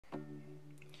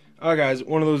Alright guys,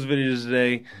 one of those videos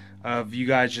today of you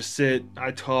guys just sit,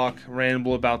 I talk,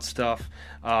 ramble about stuff,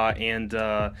 and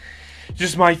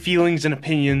just my feelings and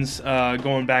opinions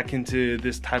going back into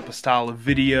this type of style of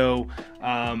video.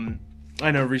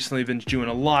 I know recently I've been doing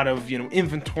a lot of,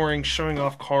 inventorying, showing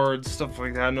off cards, stuff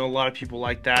like that. I know a lot of people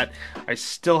like that. I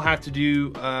still have to do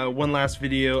one last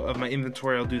video of my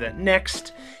inventory. I'll do that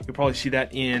next. You'll probably see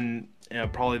that in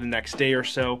probably the next day or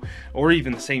so, or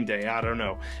even the same day. I don't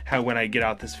know when I get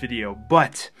out this video.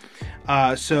 But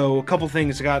so a couple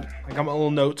things. I got my little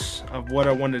notes of what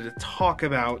I wanted to talk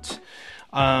about.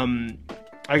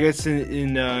 I guess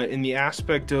in the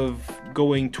aspect of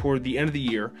going toward the end of the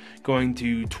year, going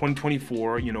to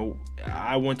 2024,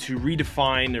 I want to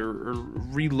redefine or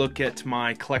relook at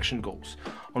my collection goals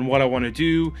on what I want to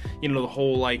do, the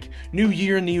whole like new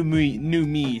year, new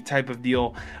me type of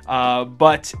deal.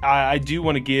 But I do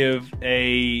want to give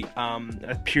a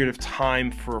period of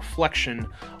time for reflection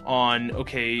on,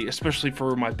 okay, especially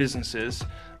for my businesses,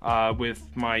 with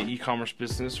my e-commerce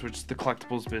business, which is the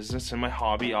collectibles business, and my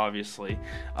hobby, obviously,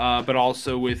 but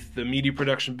also with the media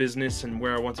production business and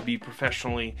where I want to be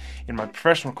professionally in my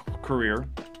professional career.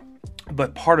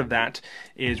 But part of that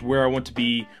is where I want to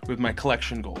be with my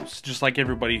collection goals, just like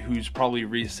everybody who's probably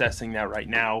reassessing that right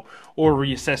now, or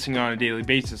reassessing on a daily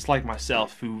basis, like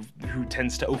myself, who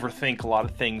tends to overthink a lot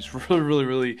of things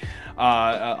really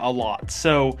a lot.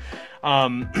 So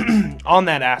on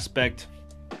that aspect,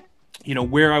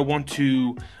 where I want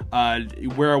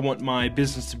my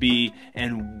business to be,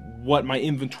 and what my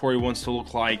inventory wants to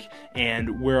look like,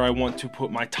 and where I want to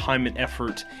put my time and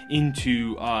effort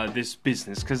into this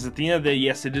business. Because at the end of the day,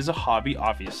 yes, it is a hobby,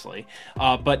 obviously,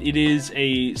 but it is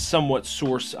a somewhat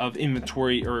source of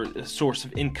inventory or a source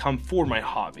of income for my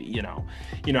hobby. You know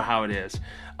how it is.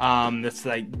 That's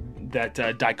like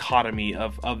that dichotomy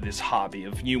of this hobby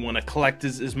of you want to collect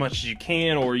as much as you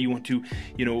can, or you want to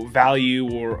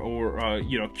value or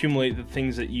accumulate the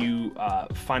things that you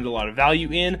find a lot of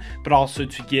value in, but also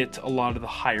to get a lot of the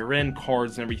higher end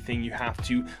cards and everything, you have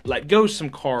to let go some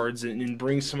cards and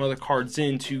bring some other cards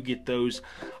in to get those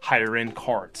higher end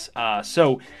cards.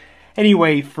 So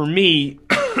anyway, for me,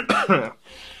 for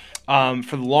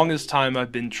the longest time,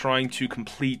 I've been trying to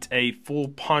complete a full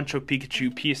Poncho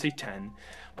Pikachu PSA 10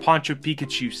 Poncho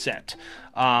Pikachu set.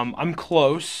 I'm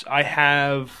close. I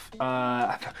have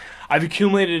I've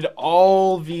accumulated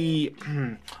all the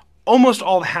almost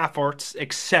all the half arts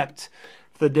except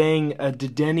the dang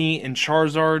Dedenne and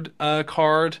Charizard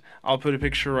card. I'll put a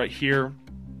picture right here.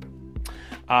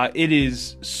 It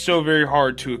is so very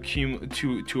hard to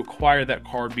acquire that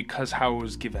card because how it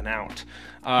was given out.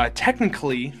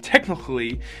 Technically,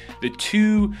 the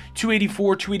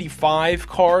 284, 285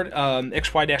 card,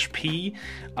 XY-P,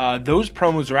 those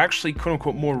promos are actually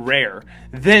quote-unquote more rare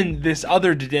than this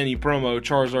other Dedenne promo,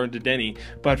 Charizard Dedenne,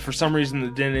 but for some reason the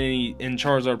Dedenne and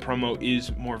Charizard promo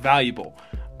is more valuable.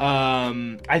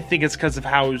 I think it's because of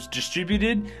how it was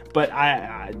distributed, but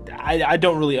I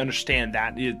don't really understand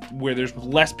that, where there's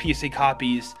less PSA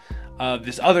copies of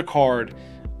this other card,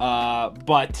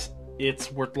 but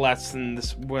it's worth less than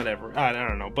this, whatever. I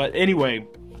don't know. But anyway,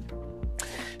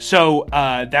 so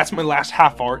that's my last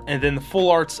half art, and then the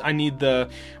full arts, I need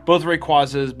both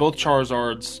Rayquazas, both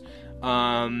Charizards,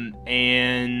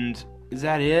 and is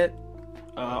that it?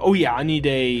 Oh yeah, I need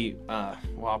a, well,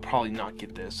 I'll probably not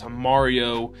get this, a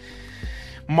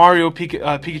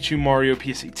Pikachu Mario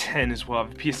PSA 10 as well,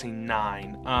 PSA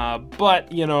 9,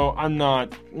 but, I'm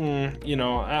not,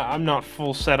 I'm not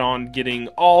full set on getting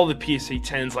all the PSA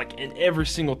 10s, like, in every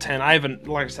single 10,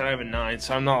 like I said, I have a 9,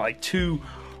 so I'm not, like, too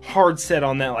hard set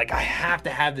on that, like, I have to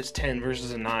have this 10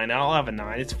 versus a 9, I'll have a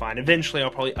 9, it's fine, eventually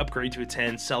I'll probably upgrade to a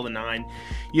 10, sell the 9,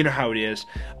 you know how it is,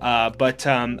 but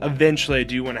eventually I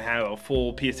do want to have a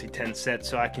full PSA 10 set,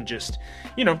 so I can just,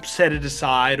 set it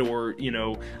aside, or,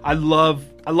 I love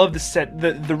the set.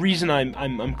 The reason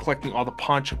I'm collecting all the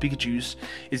Poncho Pikachus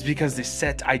is because the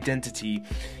set identity,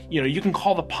 you can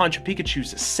call the Poncho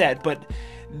Pikachus a set, but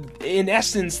in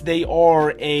essence, they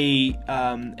are a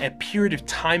period of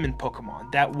time in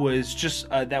Pokemon that was just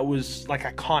that was like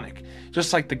iconic,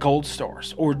 just like the Gold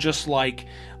Stars, or just like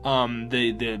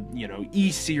the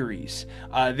E series.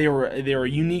 They were a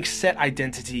unique set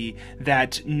identity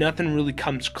that nothing really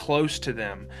comes close to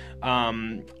them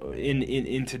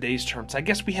in today's terms. I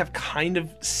guess we have kind of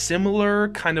similar,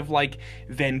 kind of like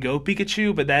Van Gogh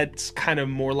Pikachu, but that's kind of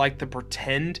more like the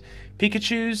pretend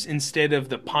Pikachus instead of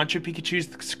the Poncho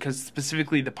Pikachus, because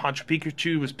specifically the Poncho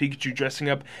Pikachu was Pikachu dressing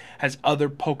up as other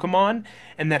Pokemon,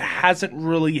 and that hasn't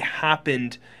really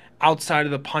happened outside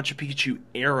of the Poncho Pikachu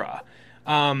era.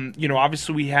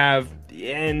 Obviously we have,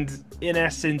 and in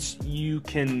essence, you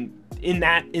can in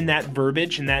that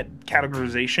verbiage, in that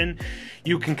categorization,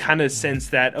 you can kind of sense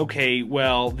that, okay,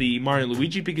 well, the Mario and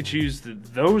Luigi Pikachus,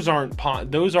 those aren't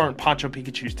Poncho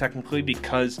Pikachus technically,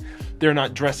 because they're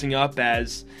not dressing up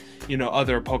as, you know,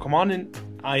 other Pokemon. And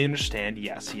I understand,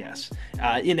 yes.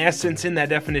 In essence, in that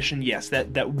definition, yes,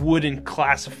 that wouldn't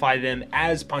classify them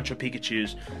as Poncho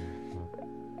Pikachus.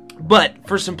 But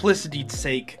for simplicity's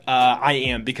sake, I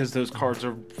am, because those cards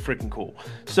are freaking cool.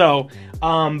 So,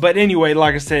 but anyway,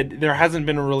 like I said, there hasn't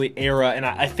been a really era, and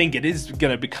I think it is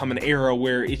going to become an era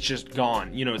where it's just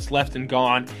gone. You know, it's left and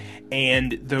gone,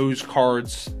 and those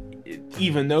cards,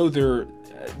 even though there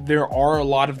are a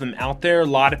lot of them out there, a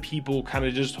lot of people kind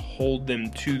of just hold them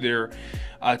to their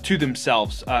to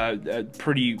themselves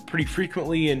pretty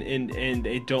frequently, and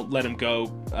they don't let them go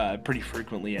pretty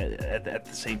frequently at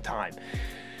the same time.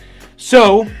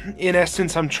 So, in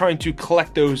essence, I'm trying to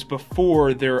collect those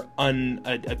before they're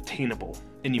unattainable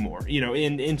anymore. You know,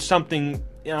 in something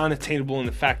unattainable in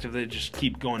the fact that they just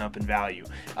keep going up in value.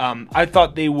 I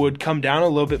thought they would come down a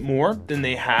little bit more than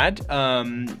they had,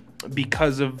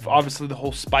 because of obviously the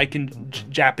whole spike in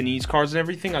Japanese cards and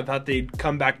everything. I thought they'd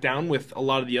come back down with a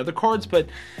lot of the other cards, but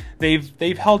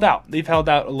they've held out. They've held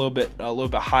out a little bit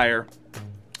higher.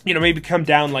 You know, maybe come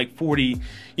down like 40,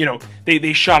 you know,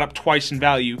 they shot up twice in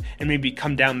value, and maybe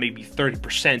come down maybe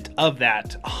 30% of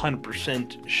that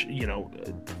 100%, you know,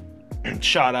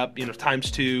 shot up, you know,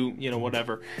 times 2, you know,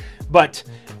 whatever. But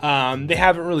they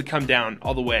haven't really come down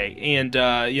all the way, and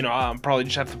you know, I'll probably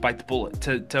just have to bite the bullet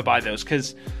to buy those,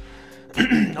 because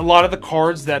a lot of the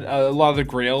cards that a lot of the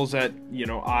grails that, you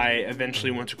know, I eventually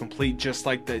want to complete, just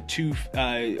like the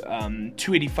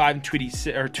 285 and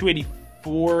 286, or 284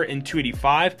 and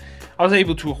 285, I was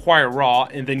able to acquire raw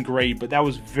and then grade, but that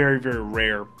was very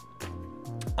rare.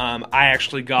 I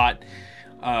actually got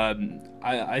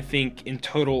I think in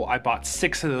total I bought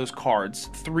 6 of those cards,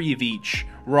 3 of each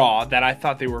raw, that I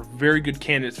thought they were very good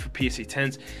candidates for PSA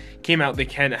 10s. Came out, they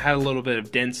kind of had a little bit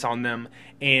of dents on them,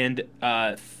 and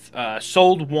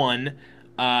sold 1.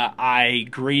 I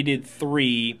graded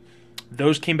 3.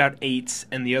 Those came out 8s,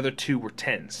 and the other 2 were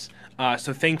 10s.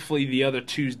 So thankfully the other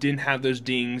 2s didn't have those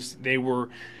dings. They were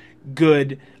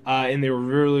good, and they were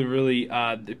really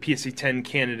the PSA 10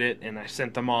 candidate, and I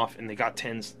sent them off, and they got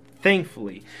 10s.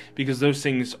 Thankfully, because those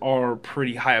things are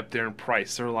pretty high up there in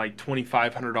price. They're like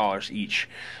 $2,500 each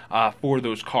for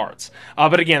those cards.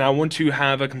 But again, I want to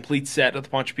have a complete set of the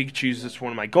Poncho Pikachus. That's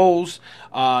one of my goals.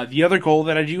 The other goal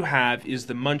that I do have is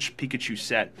the Munch Pikachu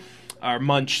set, or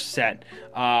Munch set.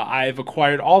 I've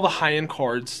acquired all the high-end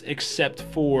cards except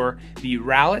for the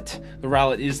Rowlet. The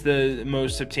Rowlet is the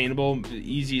most obtainable, the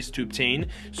easiest to obtain,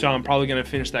 so I'm probably going to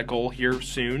finish that goal here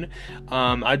soon.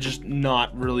 I'm just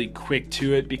not really quick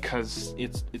to it because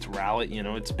it's Rowlet. You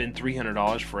know, it's been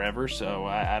 $300 forever, so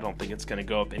I don't think it's going to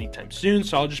go up anytime soon,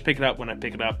 so I'll just pick it up when I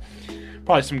pick it up.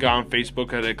 Probably some guy on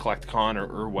Facebook at a Collecticon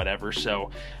or whatever.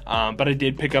 So, but I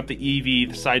did pick up the Eevee,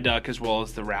 the Psyduck, as well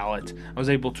as the Rowlet. I was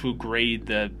able to grade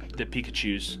the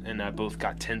Pikachus, and I both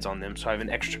got 10s on them, so I have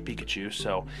an extra Pikachu.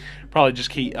 So, probably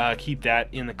just keep that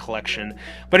in the collection.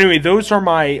 But anyway, those are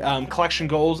my collection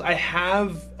goals. I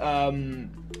have,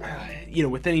 you know,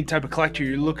 with any type of collector,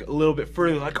 you look a little bit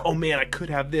further, like, oh man, I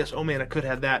could have this. Oh man, I could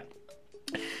have that.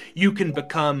 You can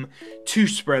become too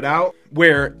spread out,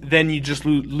 where then you just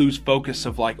lose focus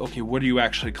of like, okay, what are you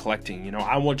actually collecting? You know,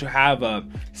 I want to have a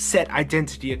set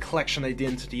identity, a collection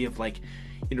identity of like,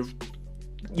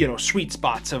 you know, sweet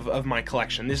spots of my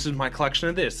collection. This is my collection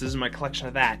of this. This is my collection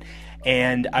of that.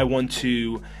 And I want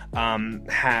to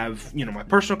have, you know, my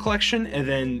personal collection, and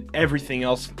then everything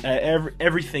else.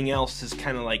 Everything else is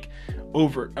kind of like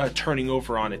turning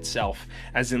over on itself,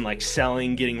 as in like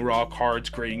selling, getting raw cards,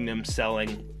 grading them,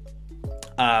 selling.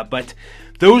 But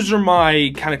those are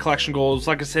my kind of collection goals.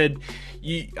 Like I said,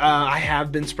 I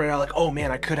have been spread out like, oh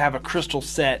man, I could have a crystal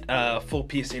set, full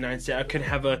PSA 9 set. I could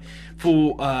have a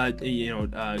full,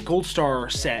 Gold Star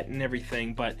set and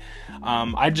everything. But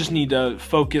I just need to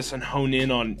focus and hone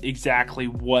in on exactly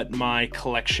what my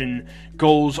collection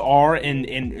goals are,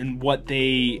 and what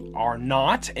they are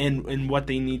not, and what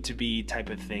they need to be, type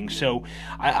of thing. So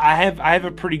I have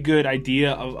a pretty good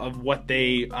idea of what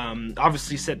they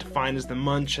obviously set to find as the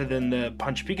Munch and then the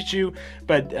Punch Pikachu,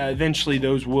 but eventually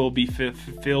those will be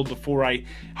fulfilled before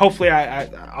hopefully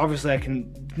obviously I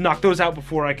can knock those out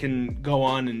before I can go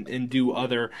on and do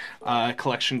other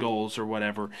collection goals or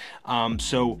whatever.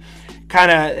 So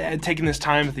kind of taking this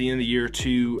time at the end of the year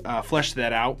to flesh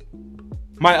that out.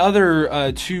 My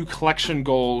other 2 collection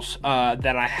goals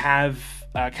that I have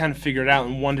kind of figured out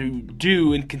and want to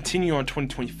do and continue on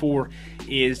 2024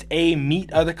 is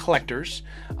meet other collectors.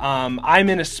 I'm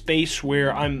in a space where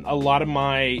a lot of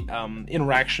my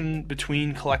interaction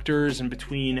between collectors and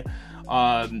between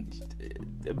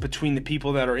the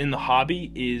people that are in the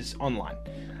hobby is online.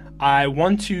 I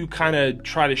want to kind of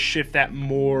try to shift that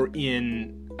more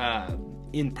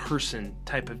in-person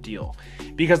type of deal,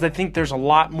 because I think there's a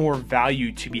lot more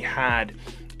value to be had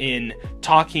in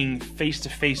talking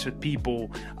face-to-face with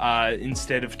people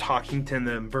instead of talking to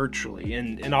them virtually.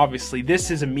 And obviously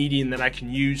this is a medium that I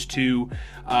can use to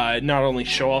not only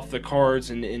show off the cards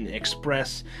and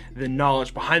express the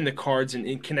knowledge behind the cards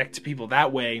and connect to people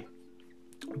that way,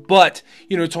 but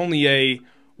it's only a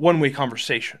one-way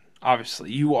conversation.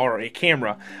 Obviously, you are a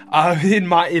camera in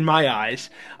my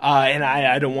eyes, and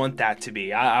I don't want that to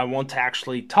be. I want to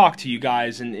actually talk to you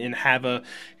guys and have a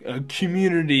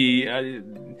community,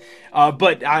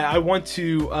 but I want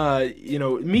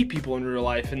to meet people in real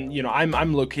life. And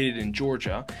I'm located in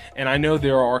Georgia, and I know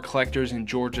there are collectors in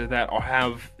Georgia that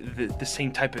have the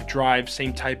same type of drive,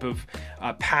 same type of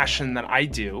passion that I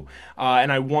do,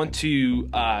 and I want to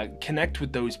connect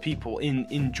with those people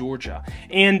in Georgia.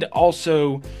 And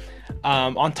also,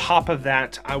 on top of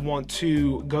that, I want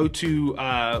to go to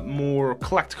more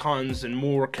collecticons and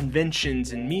more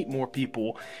conventions and meet more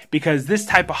people, because this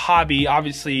type of hobby,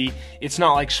 obviously, it's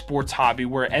not like sports hobby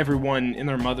where everyone and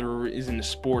their mother is into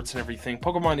sports and everything.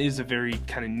 Pokemon is a very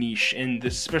kind of niche, and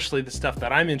especially the stuff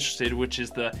that I'm interested in, which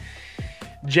is the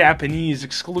Japanese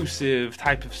exclusive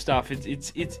type of stuff.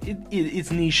 It's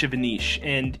niche of a niche,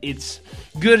 and it's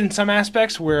good in some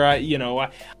aspects where I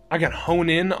can hone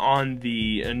in on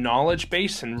the knowledge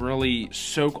base and really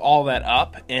soak all that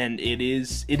up, and it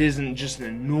isn't just an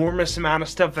enormous amount of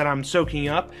stuff that I'm soaking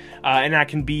up, and I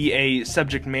can be a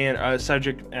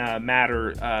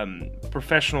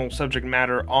professional subject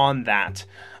matter on that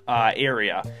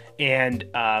area, and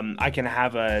I can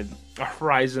have a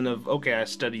horizon of, okay, I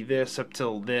study this up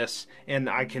till this, and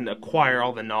I can acquire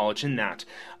all the knowledge in that.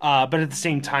 But at the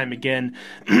same time, again,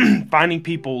 finding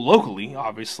people locally,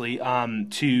 obviously,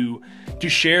 to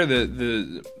share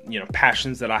the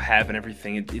passions that I have and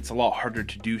everything, it's a lot harder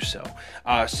to do so.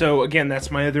 So again, that's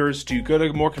my others, to go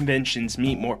to more conventions,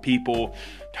 meet more people,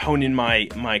 hone in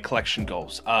my collection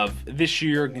goals of this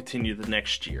year, continue the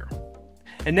next year.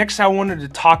 And next, I wanted to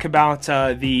talk about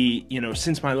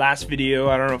since my last video,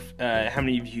 I don't know if, how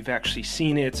many of you have actually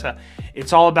seen it.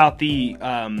 It's all about the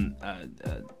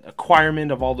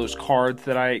acquirement of all those cards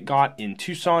that I got in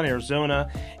Tucson,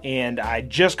 Arizona, and I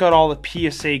just got all the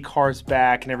PSA cards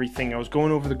back and everything. I was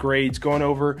going over the grades, going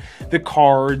over the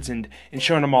cards, and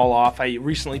showing them all off. I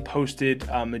recently posted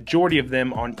a majority of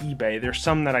them on eBay. There's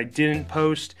some that I didn't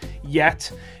post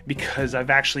yet because I've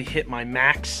actually hit my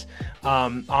max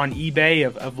on eBay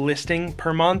of listing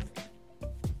per month.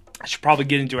 I should probably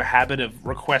get into a habit of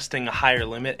requesting a higher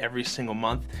limit every single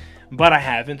month, but I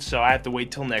haven't, so I have to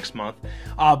wait till next month.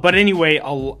 But anyway,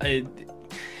 I'll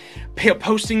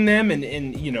posting them,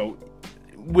 and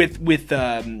with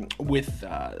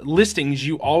listings,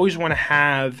 you always want to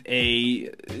have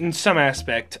in some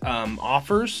aspect,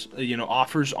 offers,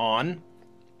 offers on,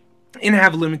 and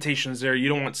have limitations there. You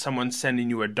don't want someone sending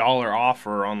you a $1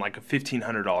 offer on like a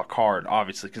 $1,500 card,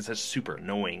 obviously, because that's super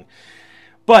annoying.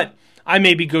 But I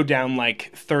maybe go down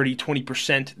like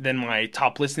 30-20% than my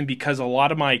top listing, because a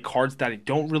lot of my cards that I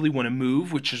don't really want to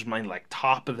move, which is my like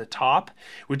top of the top,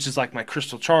 which is like my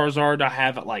Crystal Charizard, I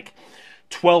have at like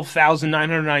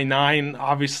 $12,999,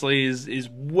 obviously is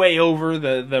way over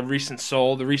the recent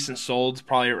sold. The recent sold is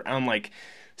probably around like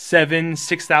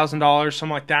 $6,000, something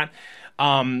like that.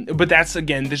 But that's,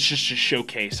 again, this is just a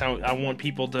showcase. I want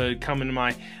people to come into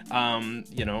my, my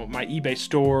eBay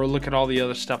store, look at all the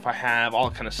other stuff I have, all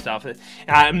kind of stuff.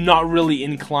 I'm not really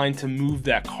inclined to move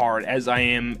that card, as I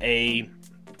am a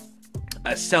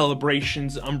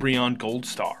Celebrations Umbreon Gold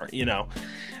Star,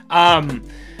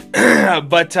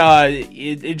 but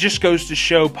it just goes to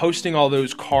show, posting all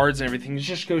those cards and everything, it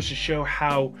just goes to show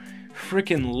how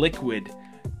freaking liquid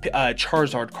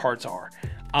Charizard cards are.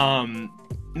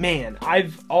 Man,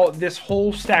 this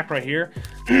whole stack right here,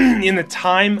 in the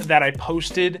time that I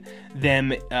posted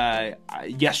them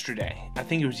yesterday, I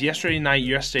think it was yesterday night,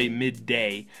 yesterday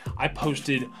midday, I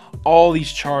posted all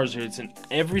these Charizards, and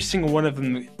every single one of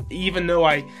them, even though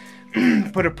I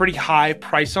put a pretty high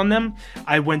price on them,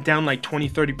 I went down like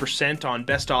 20-30% on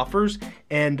best offers,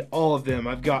 and all of them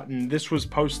I've gotten. This was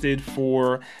posted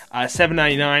for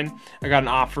 $7.99. I got an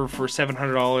offer for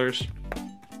 $700.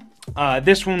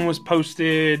 This one was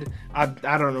posted. I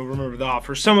don't know, remember the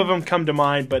offers. Some of them come to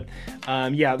mind, but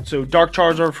yeah. So Dark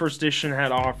Charizard First Edition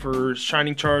had offers.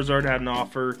 Shining Charizard had an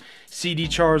offer. CD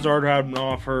Charizard had an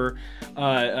offer.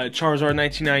 Charizard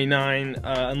 1999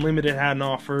 Unlimited had an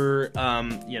offer.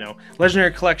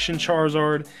 Legendary Collection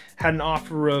Charizard had an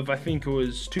offer of, I think it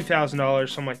was $2,000,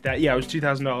 something like that. Yeah, it was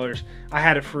 $2,000. I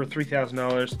had it for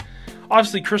 $3,000.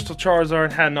 Obviously, Crystal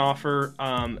Charizard had an offer.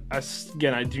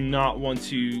 Again, I do not want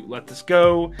to let this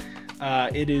go.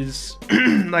 It is,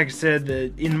 like I said,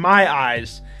 in my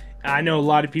eyes, I know a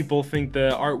lot of people think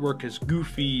the artwork is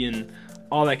goofy and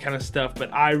all that kind of stuff,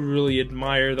 but I really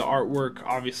admire the artwork,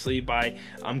 obviously, by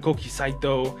Goki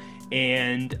Saito,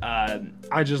 and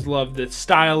I just love the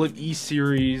style of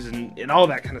E-Series and all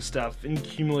that kind of stuff, and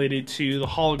accumulated to the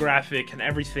holographic and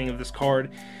everything of this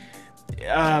card.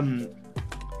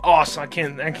 Awesome. I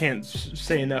can't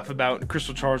say enough about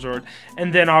Crystal Charizard.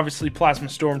 And then obviously Plasma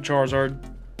Storm Charizard.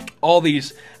 All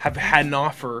these have had an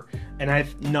offer, and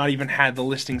I've not even had the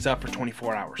listings up for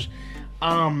 24 hours.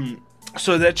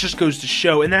 So that just goes to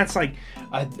show, and that's like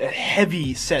a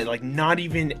heavy set, like not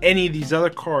even any of these other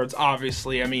cards,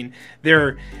 obviously. I mean,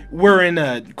 we're in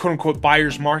a quote-unquote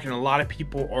buyer's market, and a lot of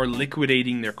people are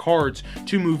liquidating their cards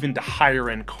to move into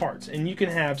higher-end cards. And you can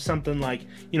have something like,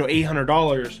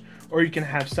 $800, or you can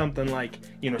have something like,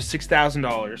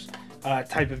 $6,000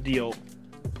 type of deal.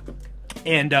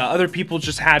 And other people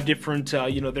just have different,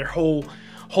 their whole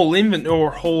inventory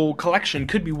or whole collection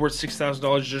could be worth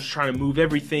 $6,000, just trying to move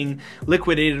everything,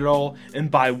 liquidate it all, and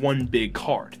buy one big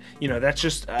card. That's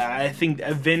just, I think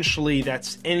eventually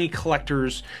that's any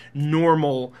collector's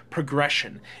normal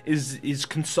progression is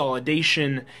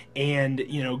consolidation and,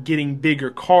 getting bigger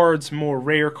cards, more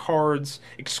rare cards,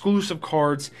 exclusive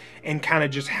cards, and kind of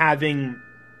just having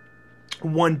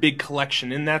one big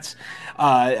collection. And that's,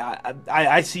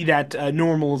 I see that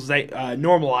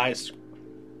normalized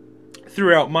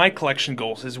throughout my collection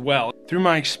goals as well. Through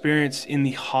my experience in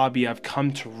the hobby, I've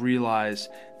come to realize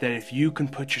that if you can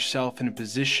put yourself in a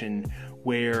position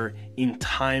where in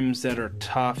times that are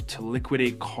tough to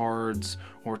liquidate cards,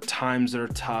 or times that are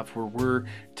tough where we're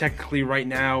technically right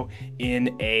now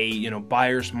in a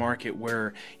buyer's market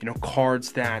where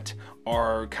cards that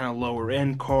are kind of lower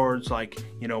end cards, like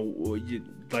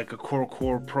like a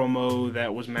Core promo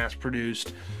that was mass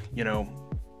produced,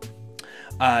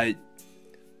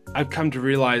 I've come to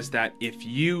realize that if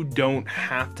you don't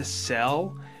have to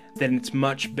sell, then it's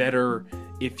much better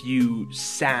if you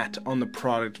sat on the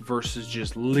product versus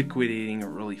just liquidating it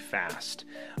really fast.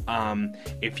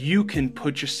 If you can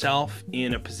put yourself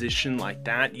in a position like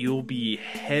that, you'll be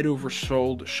head over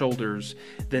shoulders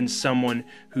than someone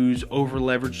who's over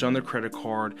leveraged on their credit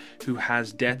card, who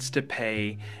has debts to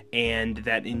pay, and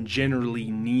that generally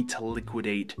need to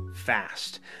liquidate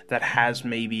fast, that has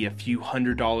maybe a few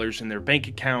 $100s in their bank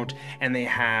account, and they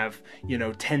have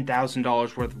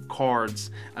 $10,000 worth of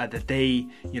cards that they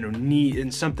need,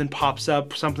 and something pops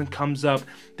up, something comes up,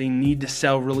 they need to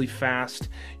sell really fast.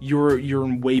 You're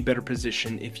in way better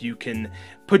position if you can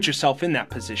put yourself in that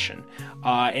position.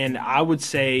 And I would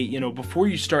say, before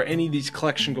you start any of these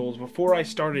collection goals, before I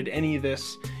started any of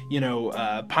this,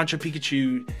 Pancho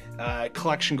Pikachu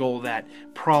collection goal, that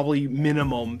probably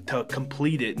minimum to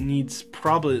complete it needs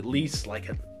probably at least like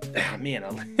at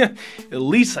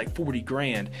least like 40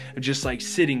 grand just like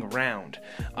sitting around.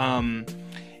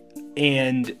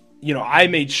 And I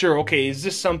made sure, okay, is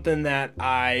this something that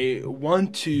I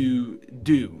want to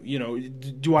do?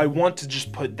 Do I want to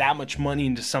just put that much money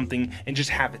into something and just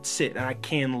have it sit? And I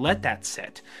can let that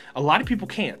sit. A lot of people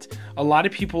can't. A lot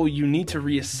of people, you need to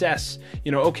reassess,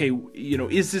 okay,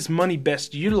 is this money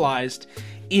best utilized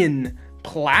in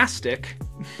plastic,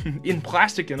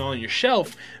 and on your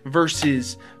shelf,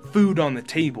 versus food on the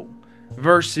table,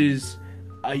 versus,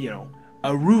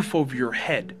 a roof over your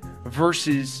head,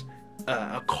 versus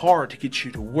a car to get you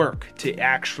to work, to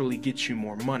actually get you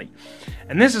more money.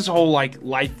 And this is a whole like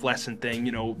life lesson thing.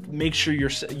 Make sure you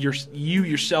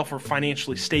yourself are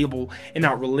financially stable and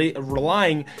not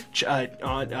relying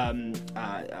on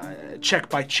check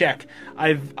by check.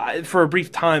 For a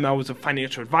brief time I was a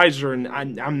financial advisor, and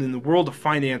I'm in the world of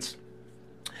finance,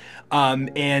 and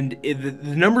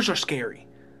the numbers are scary.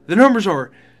 The numbers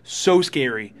are so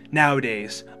scary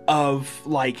nowadays of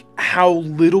like how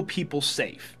little people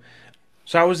save.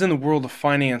 So I was in the world of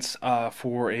finance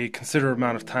for a considerable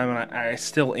amount of time, and I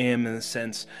still am in a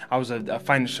sense. I was a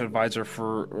financial advisor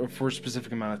for a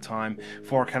specific amount of time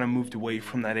before I kind of moved away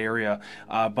from that area.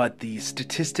 But the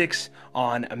statistics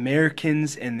on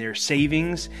Americans and their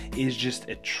savings is just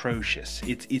atrocious.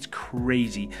 It's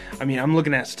crazy. I mean, I'm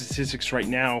looking at statistics right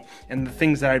now, and the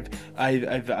things that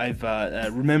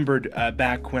I've remembered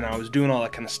back when I was doing all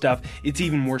that kind of stuff. It's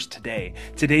even worse today.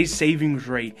 Today's savings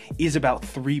rate is about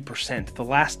 3%. The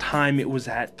last time it was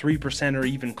at 3% or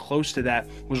even close to that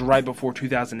was right before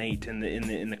 2008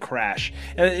 in the crash.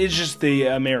 And it's just the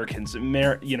Americans.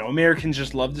 Americans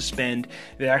just love to spend.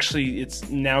 It's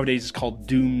nowadays it's called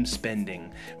doom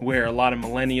spending, where a lot of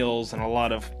millennials and a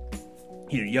lot of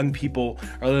young people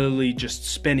are literally just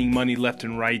spending money left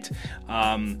and right,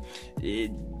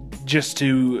 just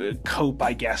to cope,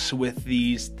 I guess, with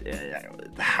these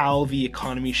how the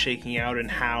economy's shaking out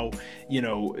and how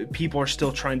people are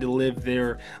still trying to live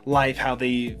their life how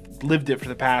they lived it for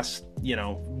the past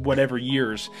whatever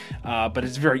years. But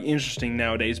it's very interesting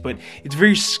nowadays. But it's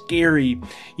very scary.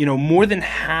 More than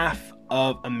half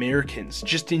of Americans,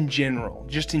 just in general,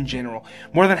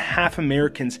 more than half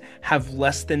Americans have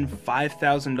less than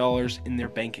 $5,000 in their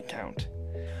bank account.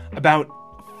 About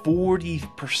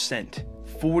 40%.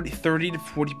 30 to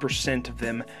 40% of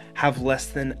them have less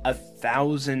than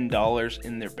 $1,000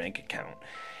 in their bank account.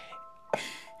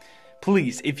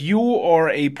 Please, if you are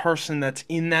a person that's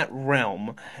in that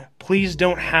realm, please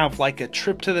don't have like a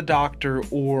trip to the doctor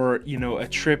or, a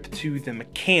trip to the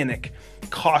mechanic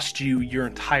cost you your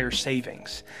entire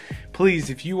savings.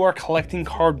 Please, if you are collecting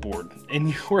cardboard and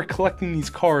you are collecting these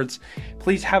cards,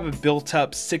 please have a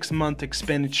built-up 6-month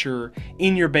expenditure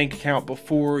in your bank account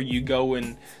before you go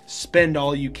and spend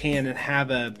all you can and have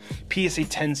a PSA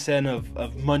 10 cent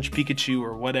of Munch Pikachu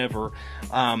or whatever.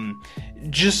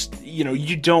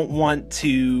 You don't want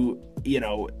to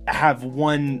have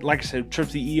one, like I said, trip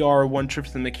to the ER, one trip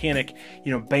to the mechanic,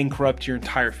 bankrupt your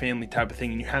entire family type of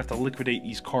thing, and you have to liquidate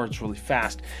these cards really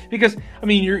fast. Because, I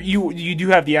mean, you do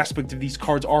have the aspect of these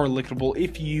cards are liquidable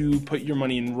if you put your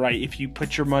money in right. If you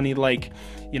put your money, like,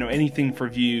 anything for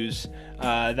views,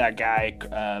 that guy,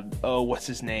 what's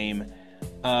his name?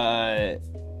 Oh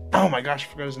my gosh,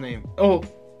 I forgot his name.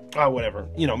 Whatever,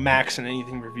 Max and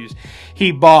anything reviews.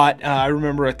 He bought, I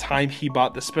remember a time he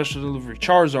bought the special delivery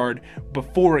Charizard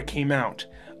before it came out,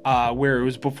 where it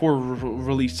was before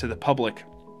released to the public.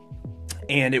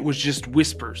 And it was just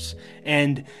whispers.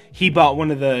 And he bought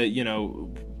one of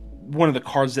the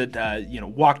cards that,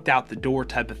 walked out the door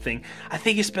type of thing. I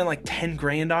think he spent like 10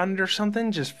 grand on it or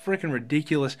something, just freaking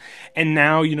ridiculous. And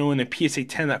now, in a PSA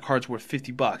 10, that card's worth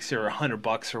 $50 or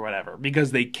 $100 or whatever,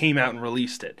 because they came out and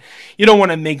released it. You don't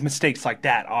want to make mistakes like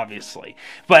that, obviously.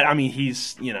 But, I mean,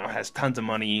 he's, has tons of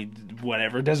money,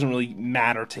 whatever. It doesn't really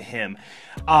matter to him.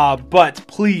 But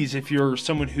please, if you're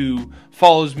someone who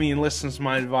follows me and listens to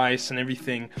my advice and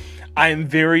everything, I am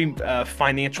very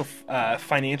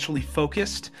financially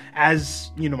focused.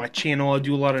 As my channel, I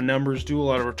do a lot of numbers, do a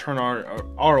lot of return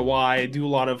ROI, I do a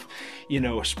lot of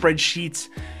spreadsheets.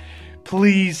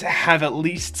 Please have at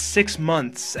least 6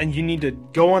 months, and you need to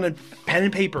go on a pen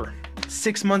and paper.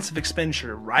 6 months of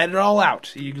expenditure, write it all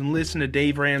out. You can listen to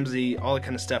Dave Ramsey, all that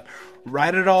kind of stuff.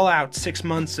 Write it all out. 6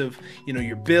 months of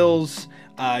your bills,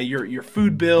 your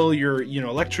food bill, your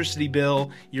electricity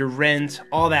bill, your rent,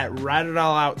 all that. Write it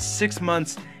all out. 6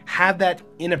 months. Have that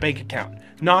in a bank account.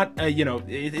 Not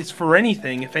it's for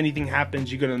anything. If anything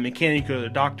happens, you go to the mechanic, you go to the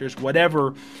doctors,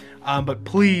 whatever. But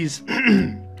please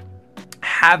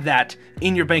have that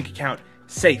in your bank account,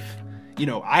 safe.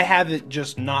 I have it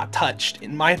just not touched.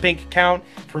 In my bank account,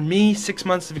 for me, 6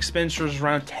 months of expenditure is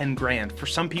around 10 grand. For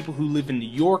some people who live in New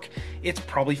York, it's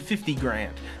probably 50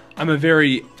 grand. I'm a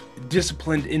very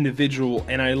disciplined individual,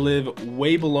 and I live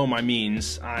way below my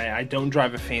means. I don't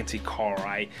drive a fancy car.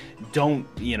 I don't,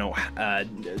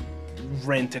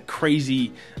 rent a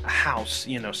crazy house,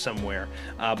 somewhere.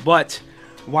 But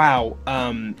wow,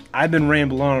 I've been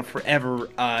rambling on forever.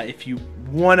 If you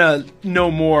want to know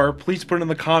more, please put it in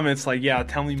the comments. Like, yeah,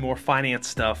 tell me more finance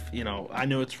stuff. I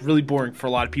know it's really boring for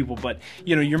a lot of people, but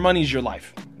your money's your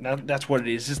life. That's what it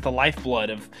is. It's the lifeblood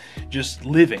of just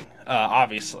living.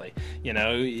 Obviously,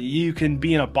 you can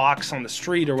be in a box on the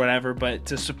street or whatever, but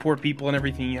to support people and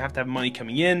everything, you have to have money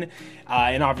coming in,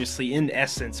 and obviously, in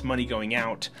essence, money going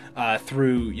out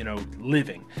through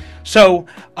living. So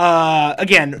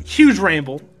again, huge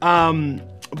ramble.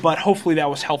 But hopefully that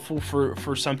was helpful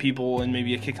for some people, and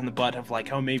maybe a kick in the butt of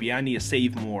like, oh, maybe I need to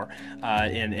save more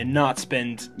and not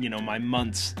spend my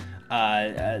month's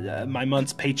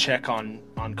paycheck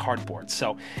on cardboard.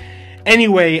 So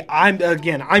Anyway, I'm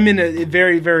in a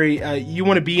very you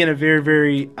want to be in a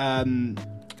very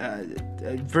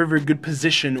good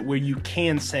position where you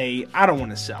can say, I don't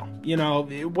want to sell. You know,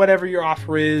 whatever your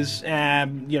offer is, you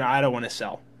know, I don't want to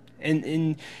sell. And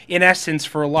in essence,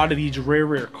 for a lot of these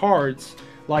rare cards,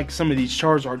 like some of these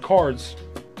Charizard cards,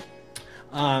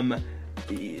 I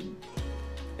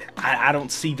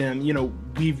don't see them. You know,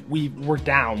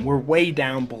 we're way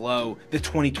down below the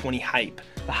 2020 hype.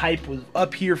 The hype was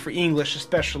up here for English,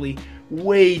 especially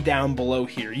way down below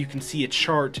here. You can see a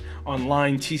chart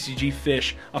online, TCG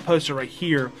Fish. I'll post it right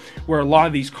here, where a lot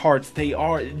of these cards,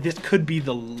 this could be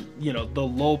the, you know, the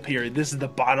lull period. This is the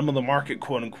bottom of the market,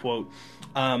 quote unquote.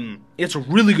 It's a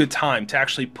really good time to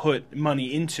actually put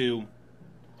money into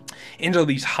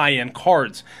these high-end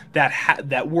cards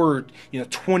that were, you know,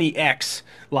 20x,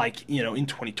 like, you know, in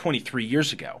 2023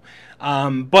 years ago.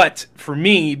 But for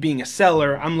me, being a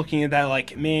seller, I'm looking at that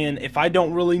like, man, if I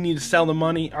don't really need to sell the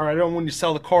money, or I don't want to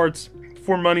sell the cards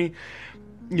for money,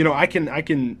 you know, I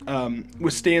can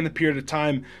withstand the period of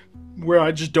time where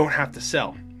I just don't have to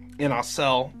sell, and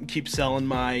I'll keep selling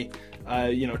my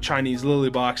you know, Chinese Lily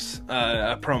Box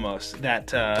promos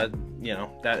that you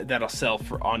know, that'll sell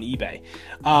for on eBay.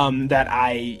 That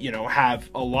I, you know, have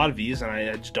a lot of these, and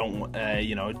I just don't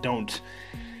you know,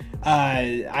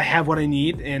 I have what I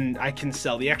need, and I can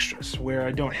sell the extras, where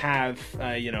I don't have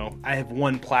you know, I have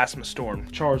one Plasma Storm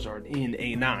Charizard in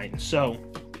A9. So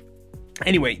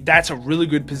anyway, that's a really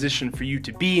good position for you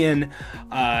to be in,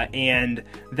 and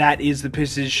that is the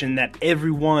position that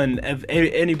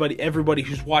everybody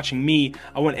who's watching me,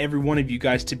 I want every one of you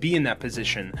guys to be in that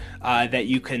position, that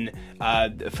you can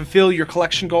fulfill your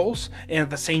collection goals, and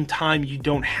at the same time, you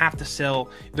don't have to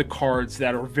sell the cards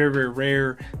that are very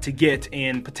rare to get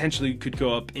and potentially could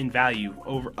go up in value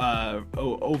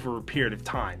over a period of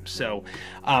time. So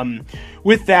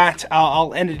with that,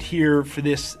 I'll end it here for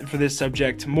this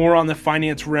subject. More on the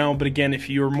finance realm, but again, if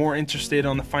you're more interested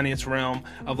on the finance realm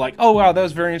of like, oh wow, that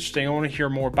was very interesting, I want to hear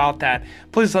more about that,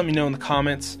 please let me know in the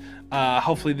comments.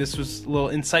 Hopefully this was a little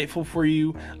insightful for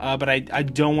you, but I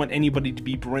don't want anybody to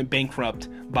be bankrupt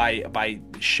by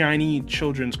shiny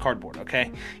children's cardboard,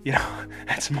 okay? You know,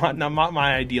 that's not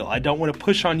my ideal. I don't want to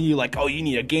push on you like, oh, you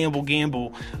need a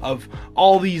gamble of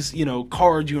all these, you know,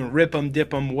 cards, you want to rip them,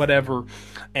 dip them, whatever,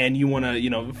 and you want to, you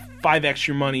know, 5x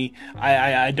your money.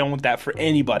 I don't want that for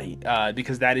anybody,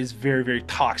 because that is very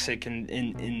toxic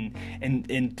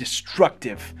and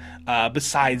destructive,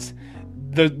 besides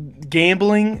the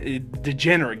gambling,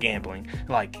 degenerate gambling,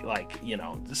 like you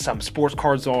know, some sports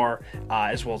cards are,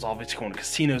 as well as obviously going to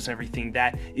casinos and everything,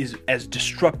 that is as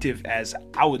destructive as,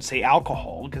 I would say,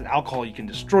 alcohol, because alcohol, you can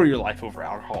destroy your life over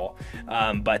alcohol.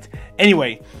 But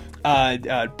anyway,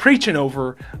 preaching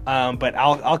over, but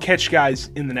I'll catch you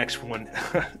guys in the next one.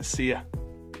 See ya.